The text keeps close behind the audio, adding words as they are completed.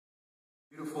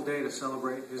Beautiful day to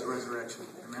celebrate his resurrection.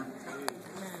 Amen.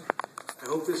 I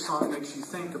hope this song makes you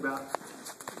think about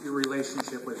your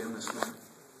relationship with him this morning.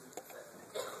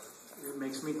 It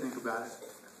makes me think about it.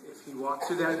 If he walked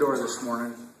through that door this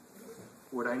morning,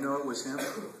 would I know it was him?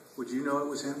 Would you know it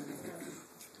was him?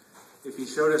 If he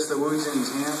showed us the wounds in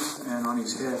his hands and on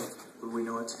his head, would we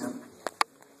know it's him?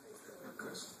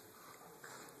 Chris.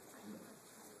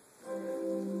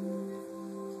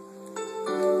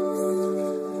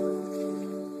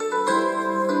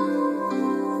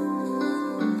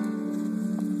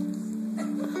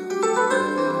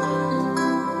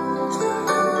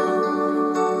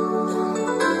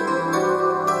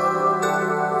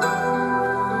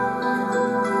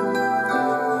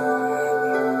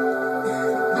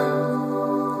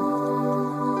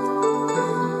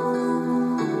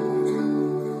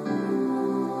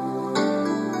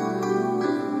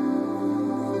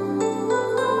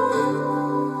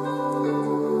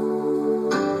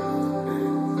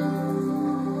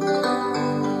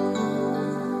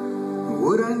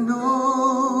 Would I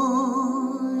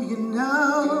know you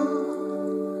now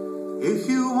if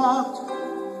you walked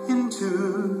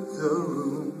into the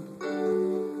room?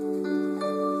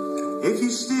 If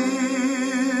you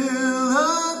still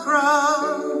a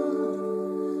crowd,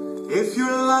 if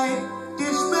your light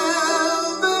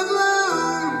dispelled the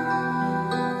gloom,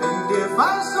 and if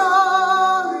I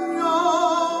saw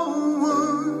your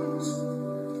wounds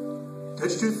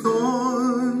touched your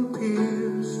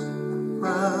thorn-pierced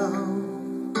brow,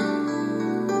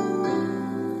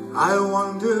 I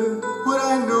wonder, would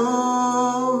I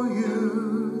know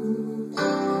you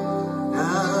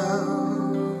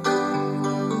now?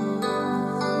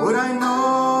 Would I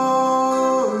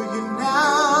know you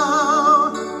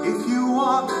now if you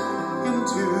walked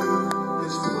into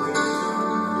this place?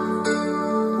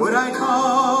 Would I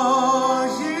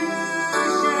cause you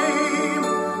shame?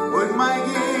 Would my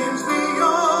games be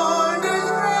your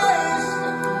disgrace?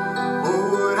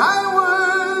 Or would I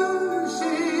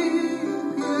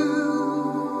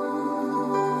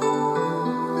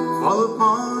fall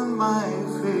upon my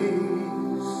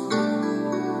face?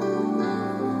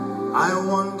 I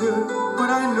wonder, would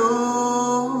I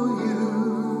know you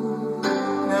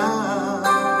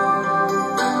now?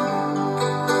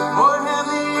 Or have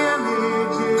the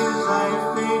images I've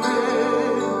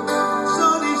painted so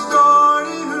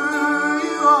distorted who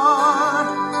you are,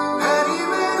 that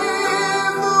even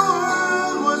if the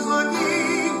world was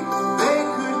looking, they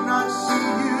could not see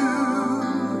you,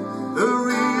 the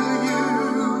real you?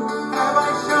 Have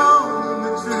I shown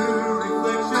the true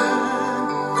reflection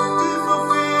to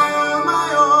fulfill my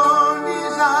own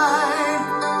design?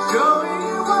 Showing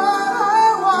you what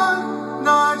I want,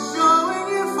 not showing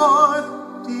you forth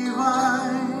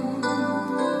divine.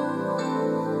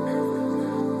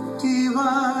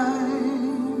 Divine.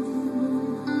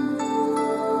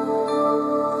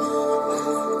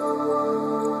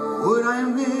 Would I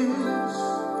miss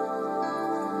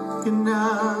you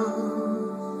now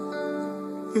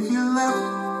if you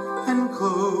left and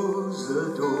closed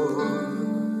the door?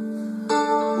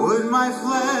 Would my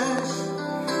flesh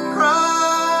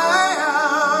cry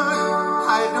out,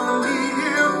 I don't need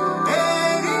you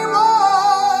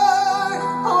anymore?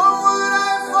 Or would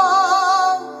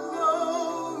I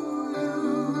follow you?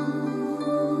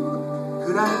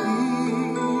 Could I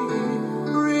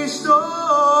be restored?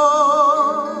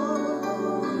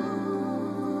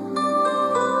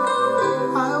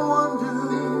 I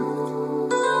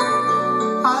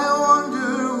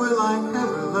wonder, will I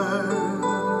ever learn?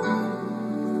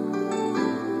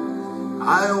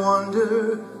 I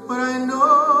wonder, would I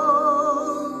know